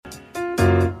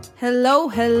Hello,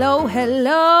 hello,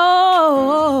 hello,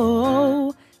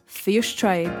 Fierce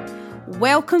Tribe.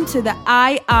 Welcome to the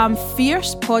I Am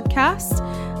Fierce podcast.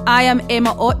 I am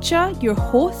Emma Ocha, your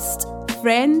host,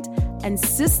 friend, and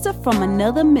sister from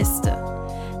another mister.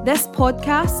 This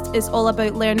podcast is all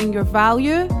about learning your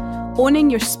value, owning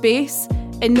your space,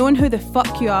 and knowing who the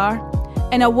fuck you are.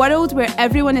 In a world where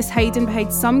everyone is hiding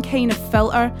behind some kind of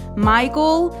filter, my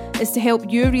goal is to help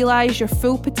you realise your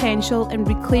full potential and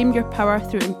reclaim your power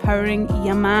through empowering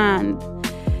your man.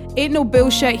 Ain't no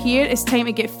bullshit here, it's time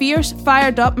to get fierce,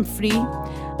 fired up and free.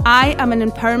 I am an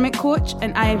empowerment coach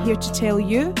and I am here to tell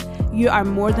you, you are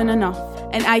more than enough.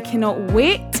 And I cannot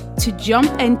wait to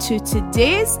jump into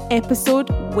today's episode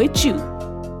with you.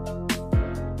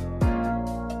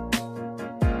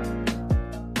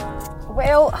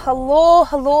 Well,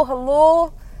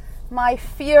 hello, my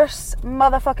fierce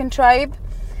motherfucking tribe.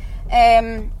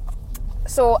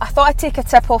 So I thought I'd take a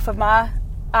tip off of my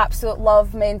absolute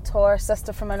love, mentor,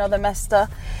 sister from another mister,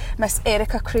 Miss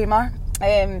Erica Kramer,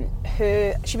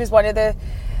 who she was one of the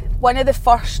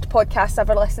first podcasts I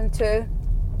ever listened to.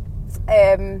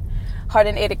 Her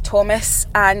and Eric Thomas,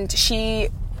 and she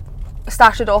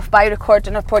started off by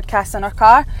recording her podcast in her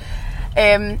car.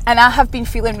 And I have been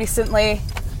feeling recently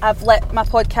I've let my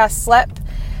podcast slip,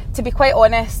 to be quite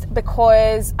honest,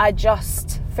 because I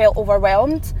just felt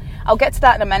overwhelmed. I'll get to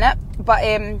that in a minute, but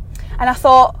and I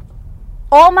thought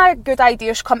all my good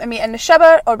ideas come to me in the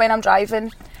shower or when I'm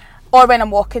driving or when I'm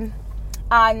walking,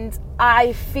 and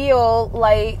I feel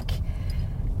like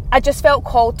I just felt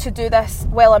called to do this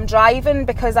while I'm driving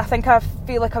because I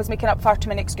feel like I was making up far too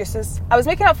many excuses. I was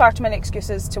making up far too many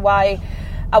excuses to why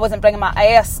I wasn't bringing my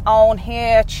ass on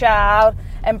here, child,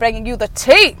 and bringing you the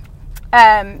tea.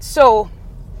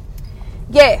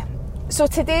 So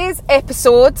today's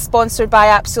episode, sponsored by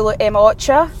Absolute Emma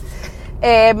Ocha,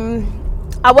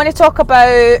 I want to talk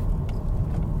about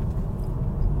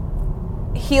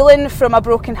healing from a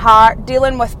broken heart,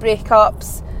 dealing with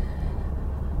breakups,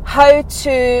 how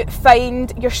to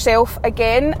find yourself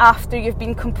again after you've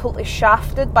been completely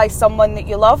shafted by someone that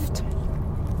you loved.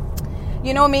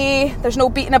 You know me, there's no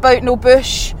beating about no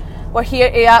bush. We're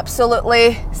here to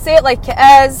absolutely say it like it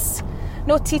is.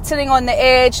 No teetering on the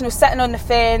edge, no sitting on the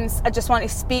fence. I just want to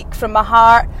speak from my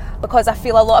heart because I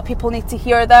feel a lot of people need to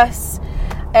hear this.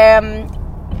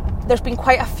 There's been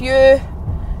quite a few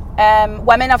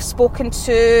women I've spoken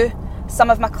to,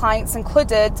 some of my clients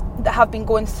included, that have been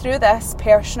going through this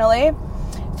personally,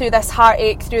 through this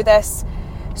heartache, through this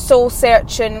soul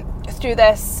searching, through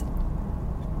this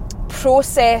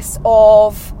process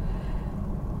of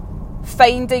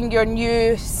finding your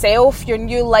new self, your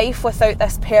new life without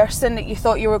this person that you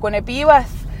thought you were going to be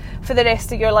with for the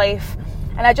rest of your life.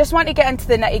 And I just want to get into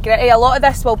the nitty gritty. A lot of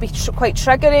this will be quite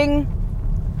triggering,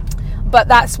 but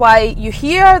that's why you're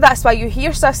here,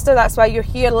 sister, that's why you're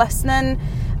here listening,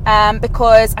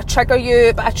 because I trigger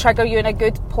you, but I trigger you in a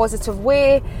good, positive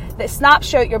way that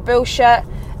snaps you out your bullshit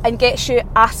and gets you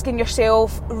asking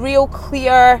yourself real,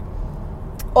 clear,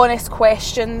 honest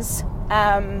questions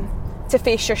to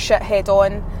face your shit head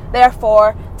on.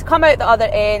 Therefore, to come out the other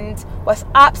end with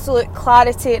absolute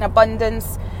clarity and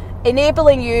abundance,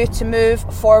 enabling you to move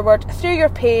forward through your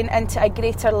pain into a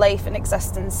greater life and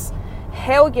existence.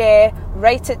 Hell yeah,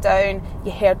 write it down.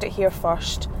 You heard it here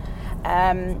first.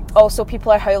 Also,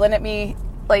 people are howling at me,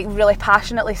 like really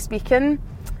passionately speaking,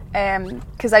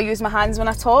 because I use my hands when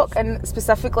I talk, and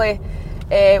specifically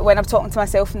when I'm talking to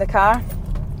myself in the car.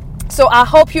 So I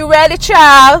hope you're ready,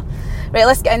 child. Right,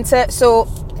 let's get into it. So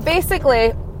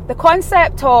basically, the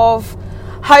concept of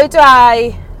how do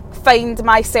I find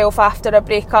myself after a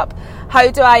breakup? How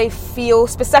do I feel,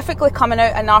 specifically coming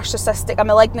out a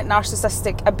malignant,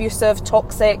 narcissistic, abusive,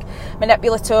 toxic,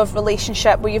 manipulative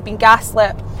relationship where you've been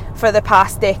gaslit for the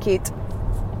past decade?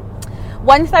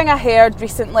 One thing I heard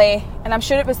recently, and I'm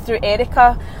sure it was through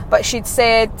Erica, but she'd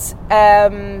said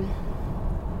that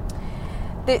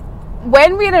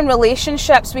when we're in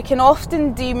relationships, we can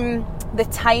often deem the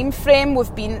time frame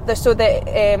we've been there, so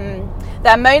the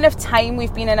amount of time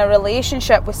we've been in a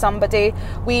relationship with somebody,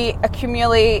 we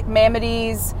accumulate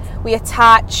memories, we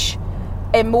attach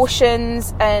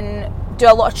emotions and do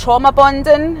a lot of trauma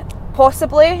bonding,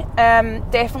 possibly.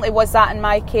 Definitely was that in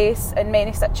my case in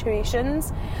many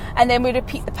situations. And then we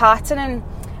repeat the pattern,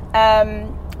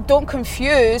 and don't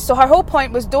confuse. So her whole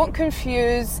point was, don't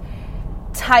confuse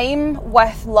time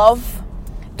with love.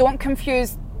 Don't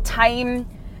confuse time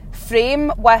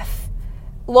frame with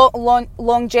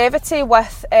longevity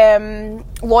with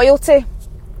loyalty.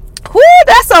 Whoo,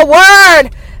 that's a word,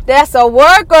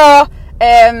 girl.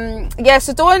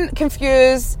 So don't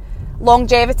confuse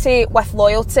longevity with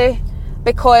loyalty,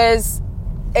 because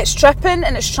it's tripping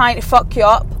and it's trying to fuck you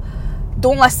up,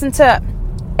 don't listen to it.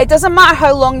 It doesn't matter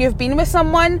how long you've been with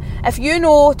someone. If you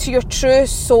know to your true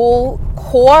soul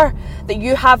core that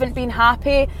you haven't been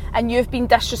happy and you've been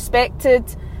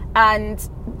disrespected and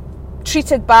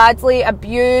treated badly,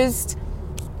 abused,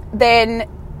 then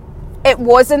it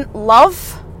wasn't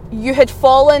love. You had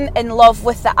fallen in love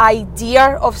with the idea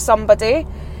of somebody,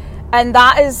 and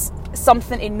that is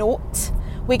something to note.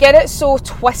 We get it so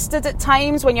twisted at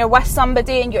times when you're with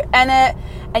somebody and you're in it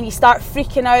and you start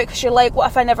freaking out because you're like, what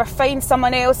if I never find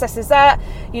someone else? This is it.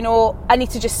 You know, I need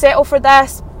to just settle for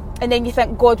this. And then you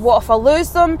think, God, what if I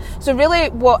lose them? So really,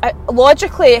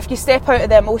 logically, if you step out of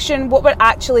the emotion, what we're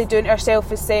actually doing to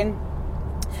ourselves is saying,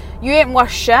 you ain't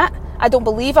worth shit. I don't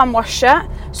believe I'm worth shit.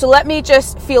 So let me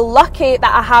just feel lucky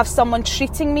that I have someone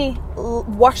treating me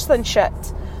worse than shit.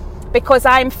 Because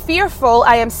I'm fearful,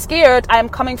 I am scared, I am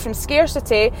coming from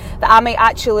scarcity, that I might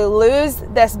actually lose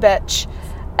this bitch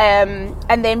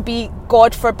and then be,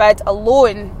 God forbid,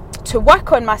 alone to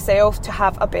work on myself to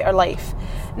have a better life.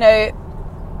 Now,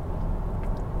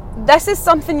 this is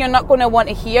something you're not going to want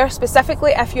to hear,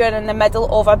 specifically if you're in the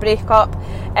middle of a breakup,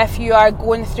 if you are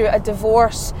going through a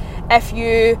divorce, if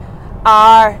you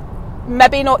are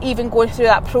maybe not even going through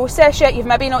that process yet, you've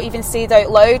maybe not even said out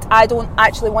loud, I don't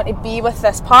actually want to be with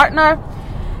this partner.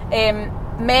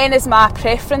 Men is my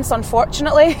preference,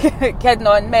 unfortunately. Kidding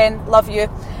on, men, love you.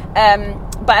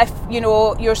 But if, you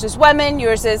know, yours is women,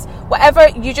 yours is whatever,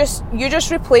 you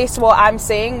just replace what I'm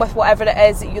saying with whatever it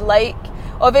is that you like.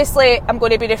 Obviously, I'm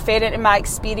going to be referring to my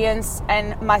experience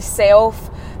and myself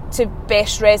to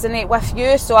best resonate with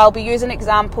you, so I'll be using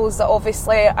examples that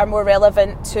obviously are more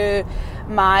relevant to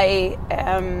my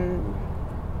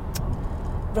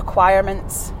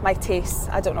requirements, my tastes.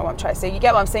 I don't know what I'm trying to say. You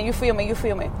get what I'm saying? You feel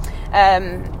me?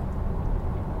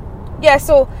 Yeah,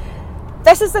 so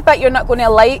this is the bit you're not going to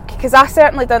like, because I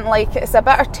certainly didn't like it. It's a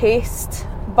bitter taste,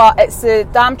 but it's the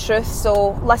damn truth,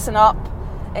 so listen up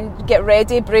and get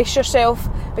ready, brace yourself,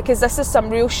 because this is some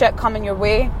real shit coming your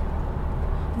way.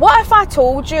 What if I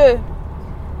told you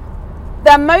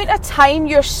the amount of time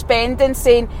you're spending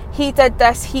saying he did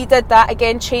this, he did that,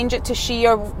 again change it to she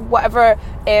or whatever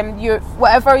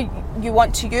you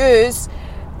want to use,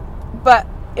 but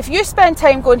if you spend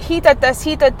time going he did this,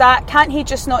 he did that, can't he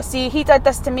just not see, he did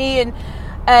this to me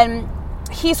and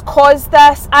he's caused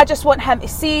this, I just want him to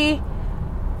see.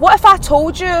 What if I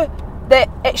told you that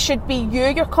it should be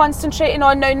you're concentrating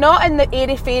on now, not in the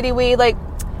airy-fairy way like,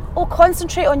 oh,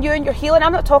 concentrate on you and your healing.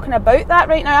 I'm not talking about that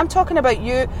right now. I'm talking about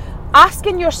you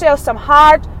asking yourself some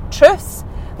hard truths.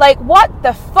 Like, what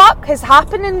the fuck is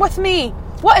happening with me?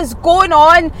 What is going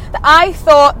on that I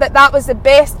thought that was the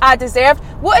best I deserved?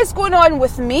 What is going on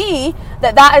with me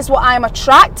that is what I'm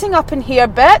attracting up in here,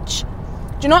 bitch?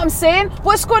 Do you know what I'm saying?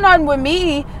 What's going on with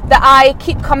me that I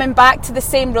keep coming back to the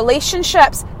same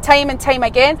relationships time and time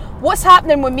again? What's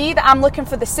happening with me that I'm looking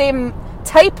for the same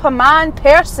type of man,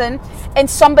 person in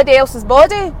somebody else's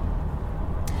body?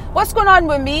 What's going on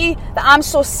with me that I'm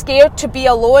so scared to be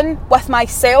alone with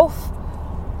myself?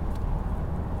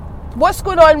 What's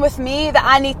going on with me that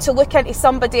I need to look into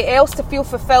somebody else to feel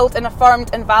fulfilled and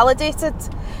affirmed and validated?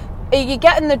 Are you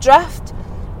getting the drift?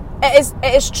 It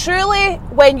is truly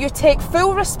when you take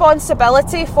full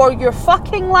responsibility for your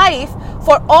fucking life,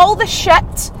 for all the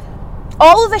shit.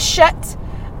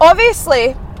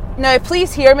 Obviously, now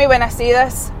please hear me when I say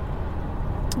this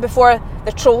before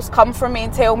the trolls come for me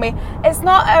and tell me it's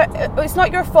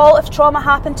not your fault if trauma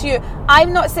happened to you.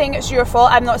 I'm not saying it's your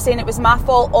fault. I'm not saying it was my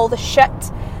fault. All the shit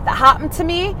that happened to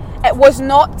me, it was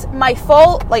not my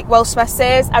fault. Like Will Smith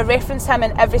says, I reference him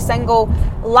in every single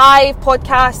live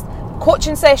podcast,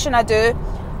 coaching session I do.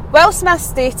 Will Smith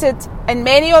stated in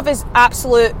many of his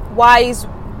absolute wise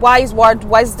word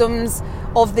wisdoms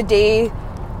of the day,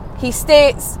 he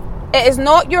states, it is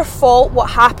not your fault what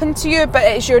happened to you, but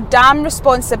it is your damn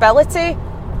responsibility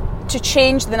to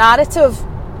change the narrative.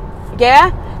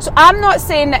 Yeah? So I'm not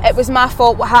saying that it was my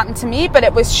fault what happened to me, but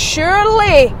it was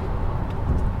surely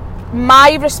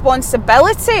my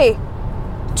responsibility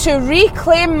to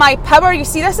reclaim my power. You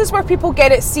see, this is where people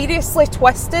get it seriously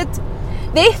twisted.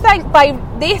 They think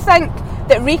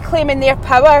that reclaiming their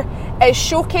power is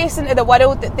showcasing to the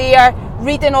world that they are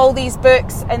reading all these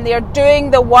books and they're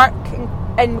doing the work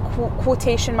in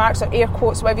quotation marks or air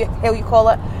quotes, whatever the hell you call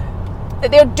it,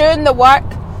 that they're doing the work,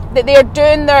 that they're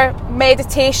doing their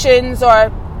meditations or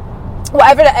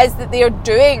whatever it is that they're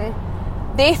doing.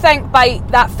 They think by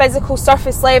that physical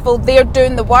surface level they're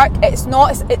doing the work. It's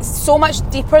not. It's so much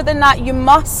deeper than that. You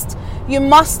must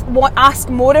ask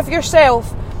more of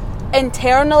yourself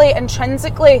internally,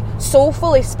 intrinsically,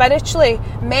 soulfully, spiritually,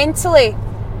 mentally,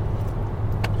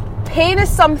 pain is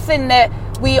something that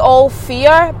we all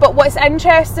fear, but what's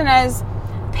interesting is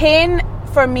pain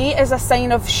for me is a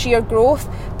sign of sheer growth.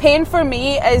 Pain for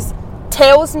me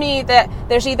tells me that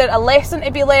there's either a lesson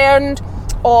to be learned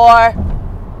or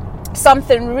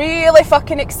something really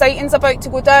fucking exciting's about to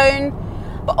go down.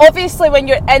 But obviously when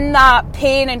you're in that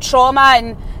pain and trauma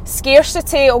and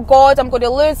scarcity, oh God, I'm going to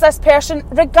lose this person,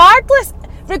 regardless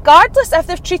if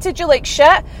they've treated you like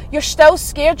shit, you're still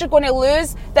scared you're going to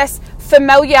lose this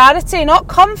familiarity, not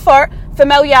comfort,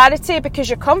 familiarity, because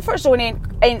your comfort zone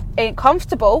ain't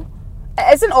comfortable.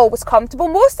 It isn't always comfortable.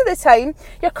 Most of the time,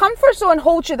 your comfort zone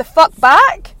holds you the fuck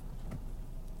back.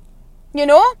 You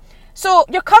know? So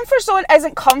your comfort zone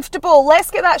isn't comfortable.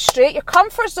 Let's get that straight. Your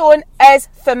comfort zone is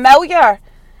familiar.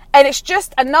 And it's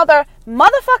just another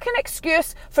motherfucking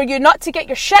excuse for you not to get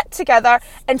your shit together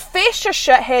and face your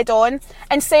shit head on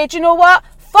and say, do you know what?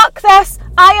 Fuck this.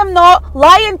 I am not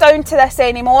lying down to this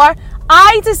anymore.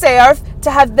 I deserve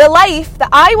to have the life that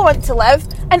I want to live,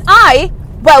 and I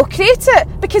will create it.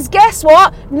 Because guess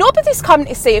what? Nobody's coming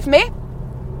to save me.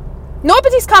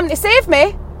 Nobody's coming to save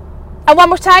me. And one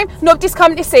more time, nobody's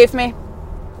coming to save me.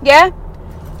 Yeah?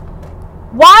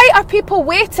 Why are people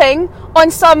waiting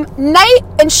on some knight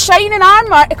in shining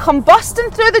armour to come busting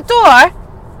through the door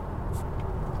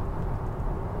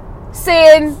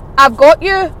saying, I've got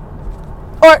you?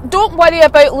 Or don't worry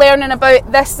about learning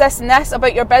about this and this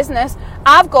about your business.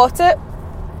 I've got it.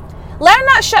 Learn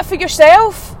that shit for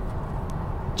yourself.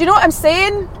 Do you know what I'm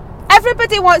saying?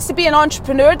 Everybody wants to be an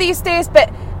entrepreneur these days,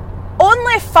 but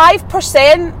only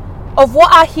 5% of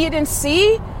what I hear and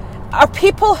see are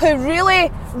people who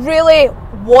really, really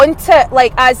want it.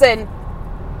 Like, as in,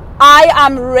 I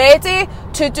am ready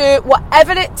to do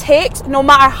whatever it takes, no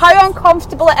matter how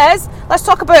uncomfortable it is. Let's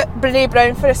talk about Brené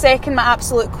Brown for a second, my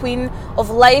absolute queen of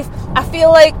life. I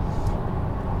feel like,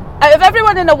 out of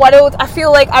everyone in the world, I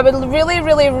feel like I would really,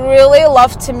 really, really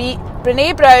love to meet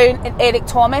Brené Brown and Eric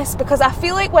Thomas, because I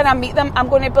feel like when I meet them, I'm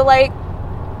going to be like,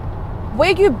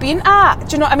 where you been at?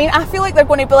 Do you know what I mean? I feel like they're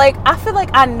going to be like, I feel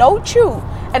like I know you.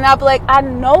 And I'll be like, I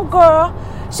know, girl.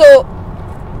 So,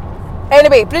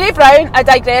 anyway, Brené Brown, I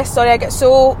digress, sorry, I get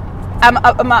so, I'm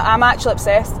actually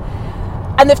obsessed.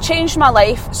 And they've changed my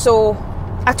life, so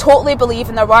I totally believe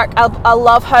in their work. I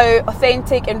love how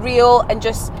authentic and real and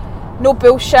just no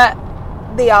bullshit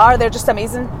they are. They're just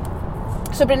amazing.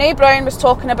 So Brené Brown was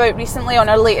talking about recently on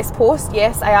her latest post,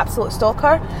 yes, I absolutely stalk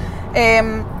her,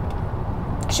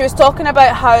 she was talking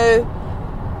about how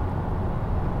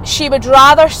she would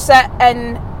rather sit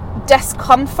in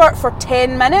discomfort for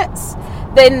 10 minutes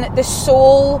than the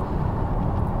soul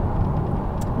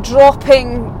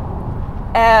dropping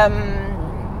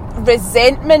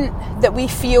resentment that we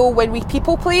feel when we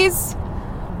people please,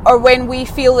 or when we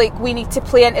feel like we need to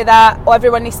play into that, oh,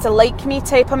 everyone needs to like me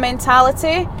type of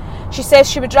mentality. She says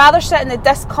she would rather sit in the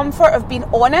discomfort of being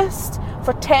honest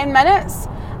for 10 minutes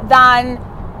than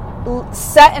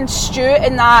sit and stew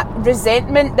in that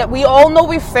resentment that we all know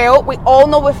we felt. We all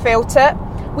know we felt it.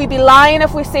 We'd be lying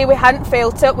if we say we hadn't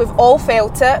felt it. We've all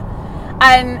felt it.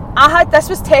 And this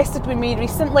was tested with me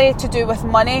recently to do with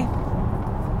money.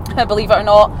 Believe it or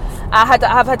not,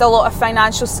 I've had a lot of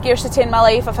financial scarcity in my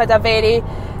life. I've had a very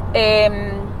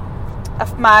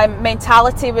my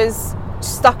mentality was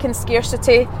stuck in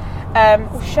scarcity.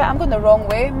 Oh shit, I'm going the wrong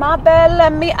way. My belle,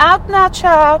 let me out now,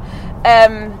 child.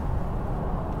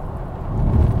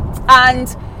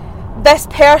 And this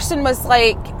person was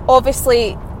like,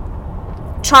 obviously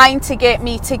trying to get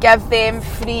me to give them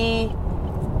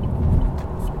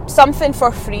something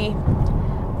for free.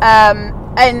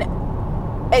 And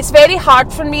it's very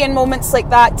hard for me in moments like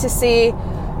that to say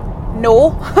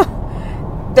no.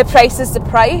 The price is the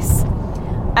price.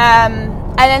 And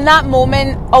in that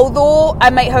moment, although I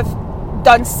might have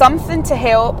done something to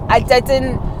help, I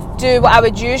didn't do what I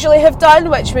would usually have done,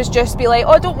 which was just be like,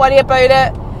 oh, don't worry about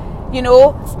it, you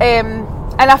know. And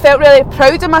I felt really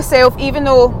proud of myself, even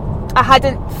though I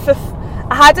hadn't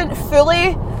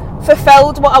fully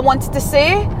fulfilled what I wanted to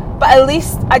say, but at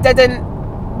least I didn't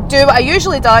do what I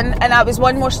usually done, and that was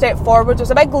one more step forward. It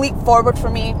was a big leap forward for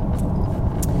me.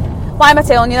 Why am I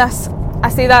telling you this? I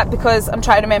say that because I'm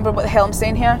trying to remember what the hell I'm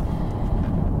saying here.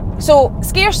 So,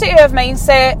 scarcity of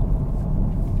mindset,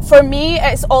 for me,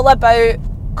 it's all about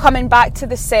coming back to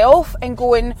the self and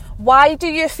going, why do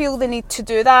you feel the need to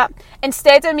do that?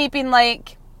 Instead of me being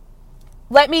like,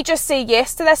 let me just say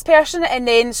yes to this person and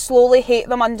then slowly hate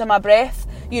them under my breath.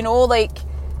 You know, like,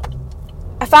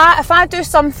 if I do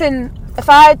something, if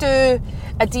I do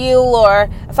a deal, or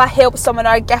if I help someone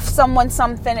or gift someone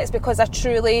something, it's because I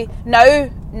truly, now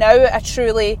I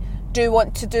truly do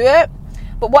want to do it.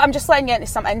 But what I'm just letting you into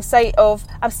some insight of,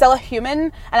 I'm still a human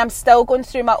and I'm still going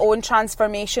through my own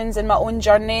transformations and my own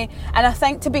journey. And I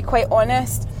think, to be quite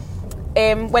honest,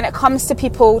 when it comes to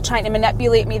people trying to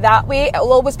manipulate me that way,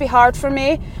 it'll always be hard for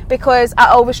me, because I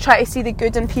always try to see the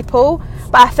good in people.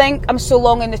 But I think I'm so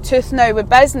long in the tooth now with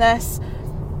business,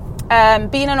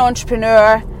 being an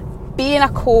entrepreneur, being a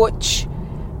coach,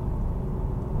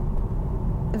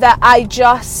 that I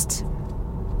just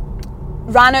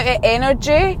ran out of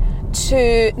energy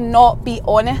to not be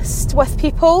honest with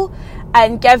people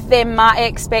and give them my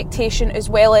expectation as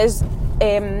well as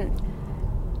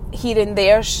hearing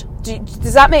theirs.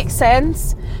 Does that make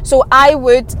sense? So I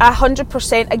would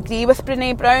 100% agree with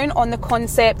Brené Brown on the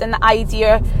concept and the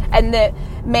idea and the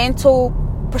mental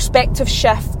perspective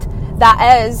shift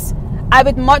that is, I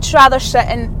would much rather sit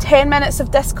in 10 minutes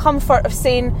of discomfort of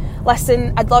saying,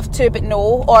 listen, I'd love to, but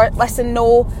no. Or, listen,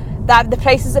 no, that the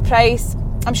price is the price.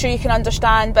 I'm sure you can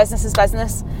understand, business is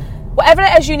business. Whatever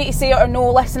it is you need to say, or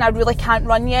no, listen, I really can't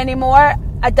run you anymore.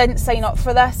 I didn't sign up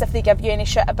for this if they give you any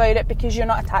shit about it, because you're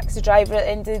not a taxi driver at the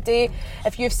end of the day.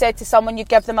 If you've said to someone you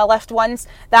give them a lift once,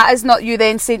 that is not you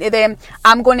then saying to them,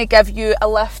 I'm going to give you a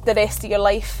lift the rest of your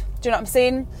life. Do you know what I'm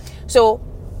saying? So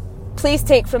please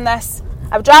take from this,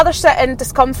 I would rather sit in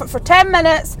discomfort for 10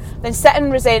 minutes than sit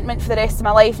in resentment for the rest of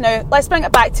my life. Now, let's bring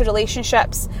it back to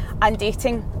relationships and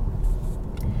dating.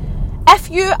 If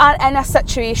you are in a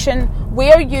situation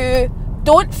where you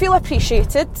don't feel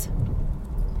appreciated,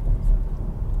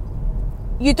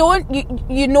 you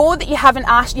know that you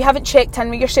haven't checked in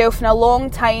with yourself in a long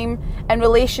time in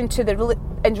relation to the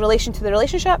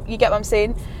relationship, you get what I'm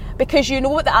saying? Because you know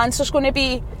what the answer's going to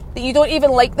be, that you don't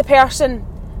even like the person,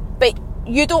 but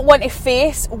you don't want to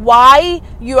face why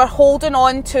you are holding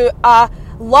on to a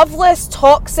loveless,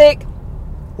 toxic,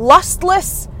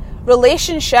 lustless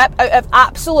relationship out of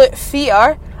absolute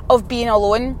fear of being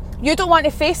alone. You don't want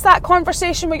to face that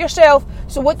conversation with yourself.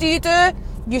 So what do?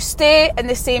 You stay in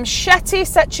the same shitty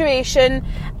situation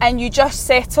and you just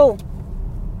settle.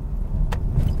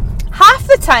 Half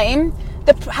the time,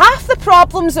 half the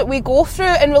problems that we go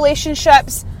through in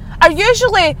relationships are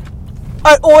usually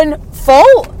our own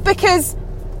fault, because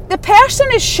the person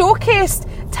is showcased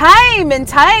time and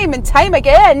time and time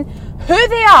again who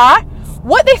they are,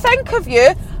 what they think of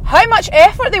you, how much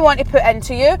effort they want to put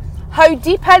into you, how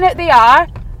deep in it they are,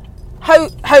 how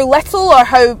little or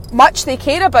how much they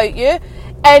care about you.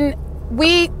 And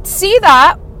we see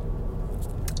that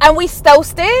and we still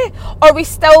stay, or we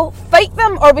still fight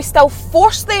them, or we still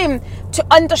force them to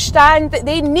understand that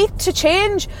they need to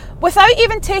change, without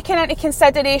even taking into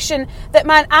consideration that,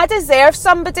 man, I deserve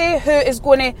somebody who is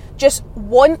going to just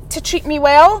want to treat me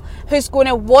well, who's going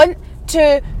to want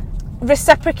to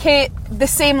reciprocate the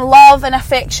same love and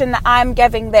affection that I'm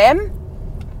giving them.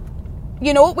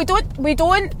 You know,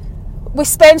 we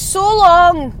spend so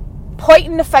long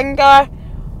pointing the finger,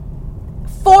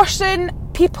 forcing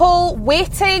people,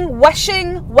 waiting,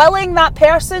 wishing, willing that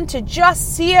person to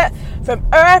just see it from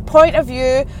our point of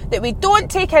view, that we don't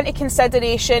take into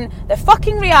consideration the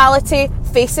fucking reality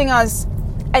facing us.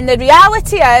 And the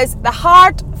reality is, the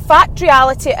hard fact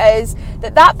reality is,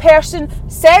 that person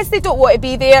says they don't want to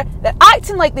be there, they're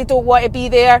acting like they don't want to be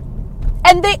there,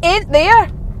 and they ain't there.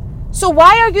 So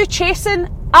why are you chasing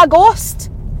a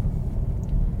ghost?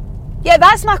 Yeah,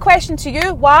 that's my question to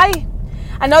you. Why?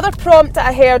 Another prompt that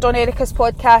I heard on Erica's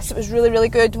podcast that was really, really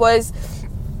good was,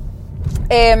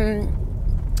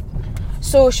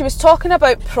 so she was talking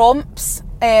about prompts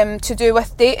to do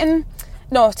with dating.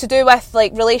 No, to do with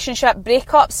like relationship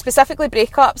breakups, specifically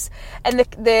breakups. And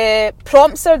the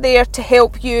prompts are there to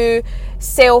help you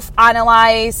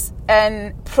self-analyse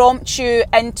and prompt you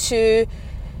into,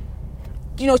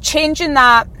 you know, changing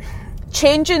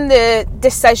the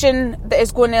decision that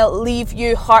is going to leave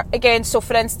you hurt again. So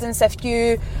for instance, if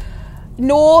you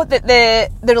know that the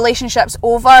relationship's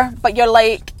over, but you're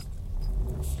like,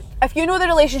 if you know the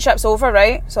relationship's over,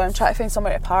 right? So I'm trying to find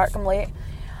somewhere to park, I'm late.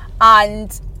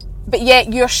 But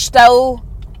yet you're still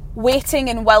waiting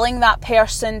and willing that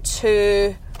person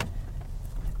to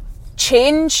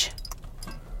change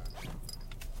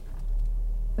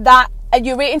that, and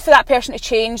you're waiting for that person to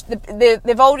change.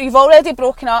 You've already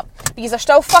broken up, but you are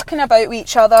still fucking about with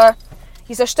each other.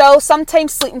 You are still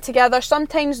sometimes sleeping together,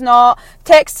 sometimes not.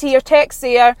 Text here, text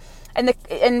there, and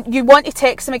you want to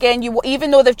text them again.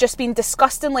 Even though they've just been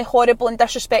disgustingly horrible and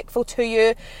disrespectful to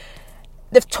you,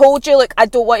 they've told you, like, I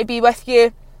don't want to be with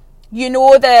you. You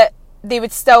know that they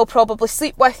would still probably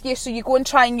sleep with you, so you go and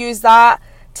try and use that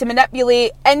to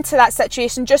manipulate into that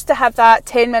situation just to have that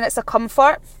 10 minutes of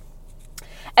comfort.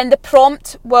 And the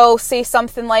prompt will say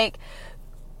something like,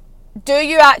 do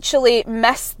you actually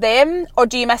miss them, or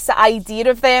do you miss the idea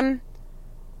of them?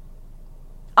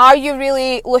 Are you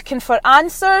really looking for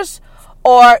answers,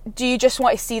 or do you just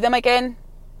want to see them again?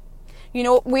 You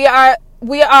know, we are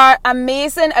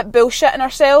amazing at bullshitting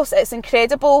ourselves. It's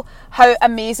incredible how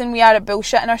amazing we are at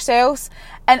bullshitting ourselves.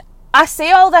 And I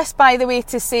say all this, by the way,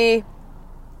 to say,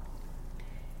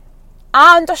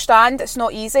 I understand it's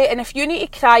not easy, and if you need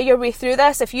to cry your way through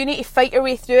this, if you need to fight your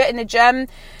way through it in the gym,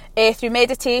 through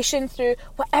meditation, through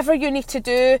whatever you need to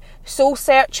do, soul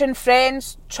searching,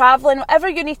 friends, travelling, whatever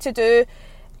you need to do,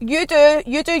 you do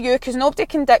you, because nobody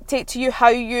can dictate to you how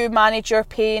you manage your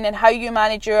pain and how you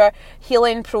manage your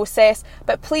healing process.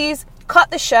 But please, cut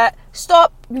the shit,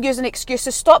 stop using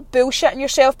excuses, stop bullshitting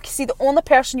yourself, because see, the only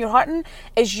person you're hurting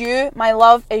is you, my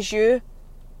love, is you.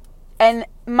 And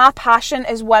my passion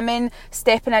is women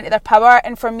stepping into their power,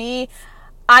 and for me,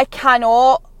 I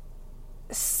cannot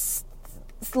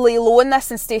lay low in this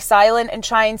and stay silent and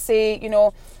try and say, you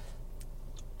know,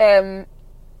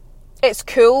 it's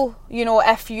cool, you know,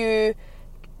 if you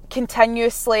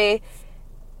continuously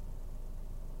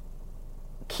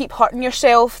keep hurting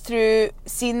yourself through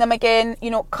seeing them again.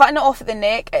 You know, cutting it off at the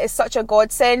neck, it is such a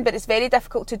godsend, but it's very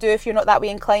difficult to do if you're not that way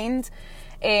inclined.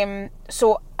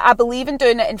 So I believe in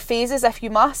doing it in phases if you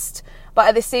must, but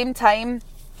at the same time,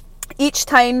 each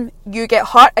time you get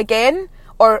hurt again,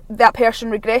 or that person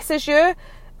regresses you,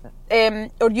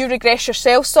 or you regress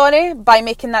yourself, by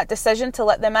making that decision to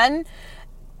let them in,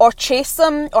 or chase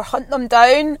them, or hunt them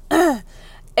down,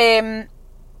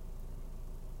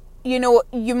 you know,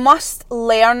 you must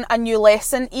learn a new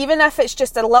lesson, even if it's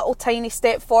just a little tiny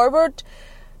step forward.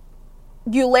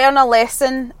 You learn a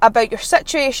lesson about your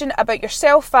situation, about your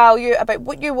self-value, about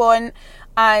what you want,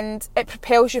 and it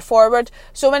propels you forward.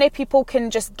 So many people can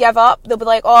just give up. They'll be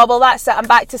like, oh, well, that's it, I'm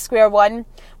back to square one.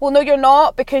 Well, no, you're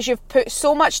not, because you've put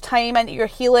so much time into your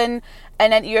healing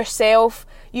and into yourself.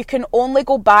 You can only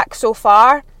go back so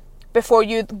far before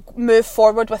you move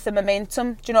forward with the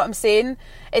momentum. Do you know what I'm saying?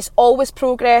 It's always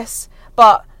progress,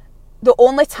 but the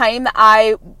only time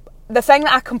that the thing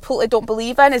that I completely don't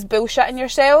believe in is bullshitting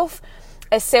yourself,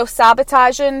 is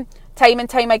self-sabotaging time and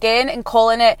time again and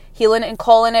calling it healing and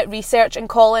calling it research and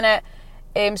calling it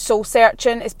soul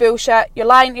searching. It's bullshit. You're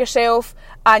lying to yourself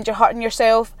and you're hurting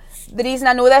yourself. The reason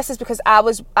I know this is because I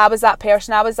was that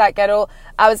person. I was that girl.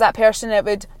 I was that person that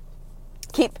would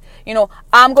keep, you know,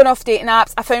 I'm going off dating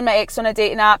apps. I found my ex on a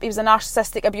dating app. He was a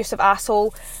narcissistic, abusive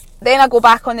asshole. Then I go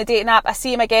back on the dating app. I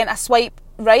see him again. I swipe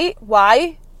right.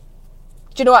 Why?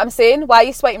 Do you know what I'm saying? Why are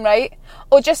you swiping right?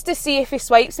 Oh, just to see if he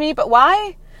swipes me. But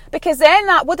why? Because then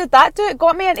what did that do? It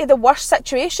got me into the worst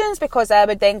situations, because I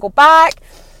would then go back.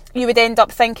 You would end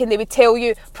up thinking they would tell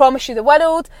you, promise you the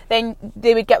world, then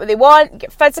they would get what they want,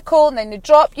 get physical, and then they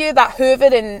drop you. That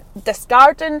hoovering and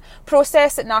discarding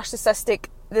process that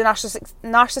the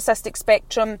narcissistic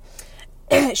spectrum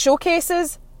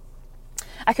showcases.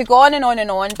 I could go on and on and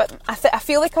on, but I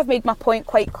feel like I've made my point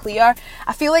quite clear.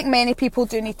 I feel like many people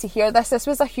do need to hear this. This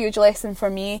was a huge lesson for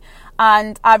me,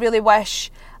 and I really wish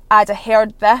I'd have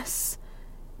heard this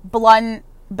blunt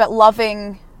but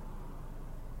loving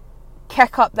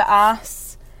kick up the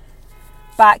ass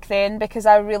back then, because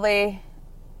I really,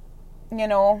 you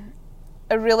know,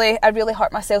 I really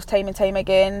hurt myself time and time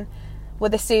again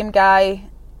with the same guy,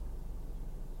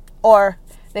 or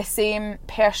the same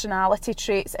personality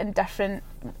traits in different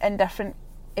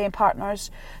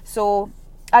partners. So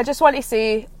I just want to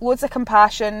say loads of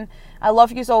compassion. I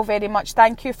love yous all very much.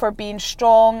 Thank you for being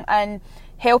strong and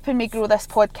helping me grow this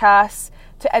podcast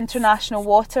to international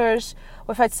waters.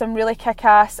 We've had some really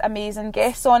kick-ass, amazing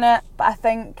guests on it, but I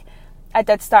think I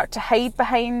did start to hide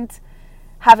behind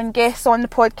having guests on the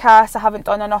podcast. I haven't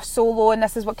done enough solo, and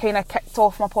this is what kind of kicked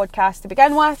off my podcast to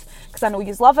begin with, because I know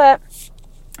yous love it.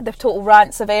 The total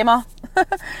rants of Emma.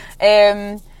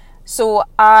 So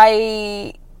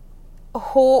I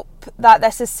hope that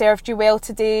this has served you well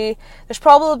today. There's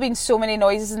probably been so many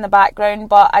noises in the background,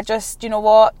 but I just, you know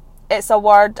what, it's a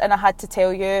word and I had to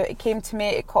tell you. It came to me,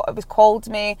 it was called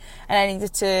me, and I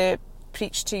needed to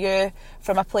preach to you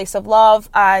from a place of love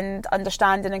and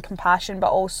understanding and compassion, but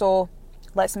also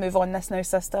let's move on this now,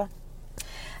 sister.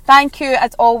 Thank you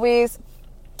as always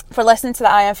for listening to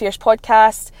the I Am Fierce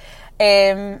podcast.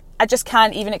 I just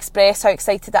can't even express how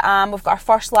excited I am. We've got our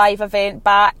first live event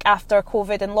back after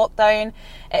COVID and lockdown.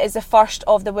 It is the first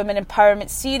of the Women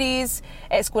Empowerment series.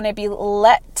 It's going to be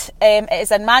lit. It is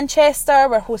in Manchester.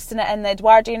 We're hosting it in the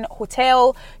Edwardian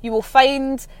Hotel. You will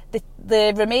find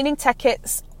the remaining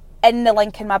tickets in the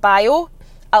link in my bio.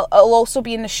 It'll also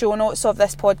be in the show notes of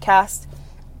this podcast.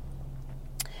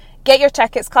 Get your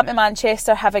tickets, come to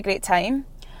Manchester, have a great time.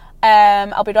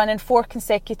 I'll be running 4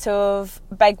 consecutive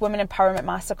big women empowerment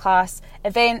masterclass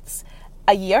events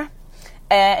a year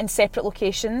in separate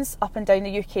locations up and down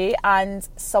the UK and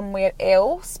somewhere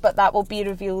else, but that will be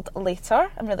revealed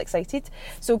later. I'm really excited.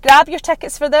 So grab your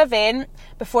tickets for the event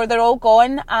before they're all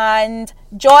gone and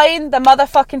join the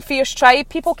motherfucking Fierce Tribe.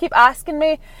 People keep asking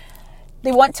me,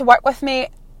 they want to work with me.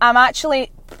 I'm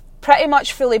actually pretty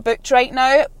much fully booked right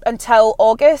now until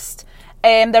August.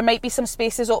 There might be some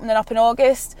spaces opening up in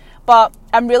August, but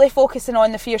I'm really focusing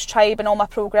on the Fierce Tribe and all my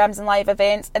programs and live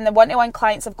events, and the one-to-one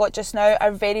clients I've got just now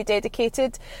are very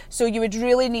dedicated, so you would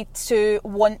really need to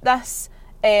want this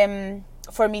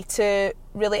for me to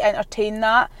really entertain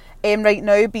that right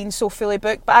now, being so fully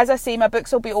booked. But as I say, my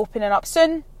books will be opening up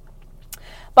soon.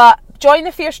 But join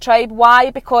the Fierce Tribe. Why?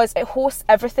 Because it hosts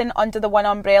everything under the one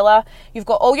umbrella. You've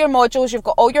got all your modules, you've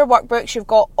got all your workbooks, you've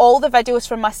got all the videos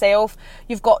from myself,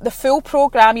 you've got the full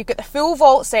programme, you've got the full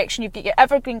vault section, you've got your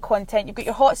evergreen content, you've got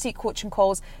your hot seat coaching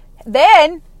calls.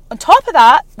 Then, on top of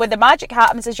that, where the magic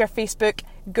happens is your Facebook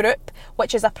group,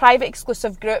 which is a private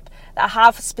exclusive group that I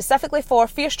have specifically for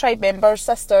Fierce Tribe members,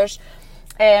 sisters.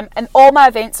 And all my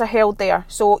events are held there.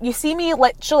 So you see me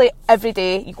literally every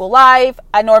day. You go live,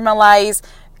 I normalise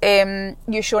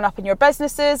you showing up in your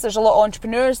businesses. There's a lot of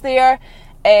entrepreneurs there.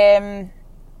 And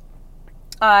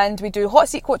we do hot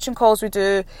seat coaching calls, we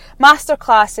do master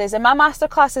classes, and my master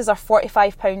classes are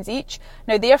 £45 each.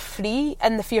 Now they're free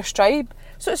in the Fierce Tribe.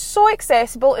 So it's so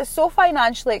accessible, it's so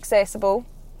financially accessible.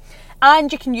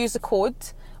 And you can use the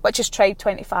code, which is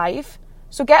Tribe25.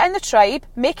 So get in the tribe,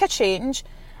 make a change,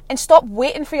 and stop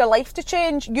waiting for your life to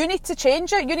change. You need to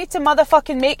change it. You need to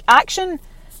motherfucking make action.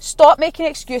 Stop making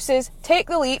excuses. Take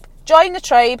the leap. Join the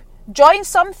tribe. Join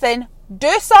something.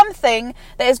 Do something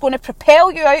that is going to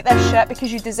propel you out this shit,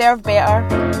 because you deserve better.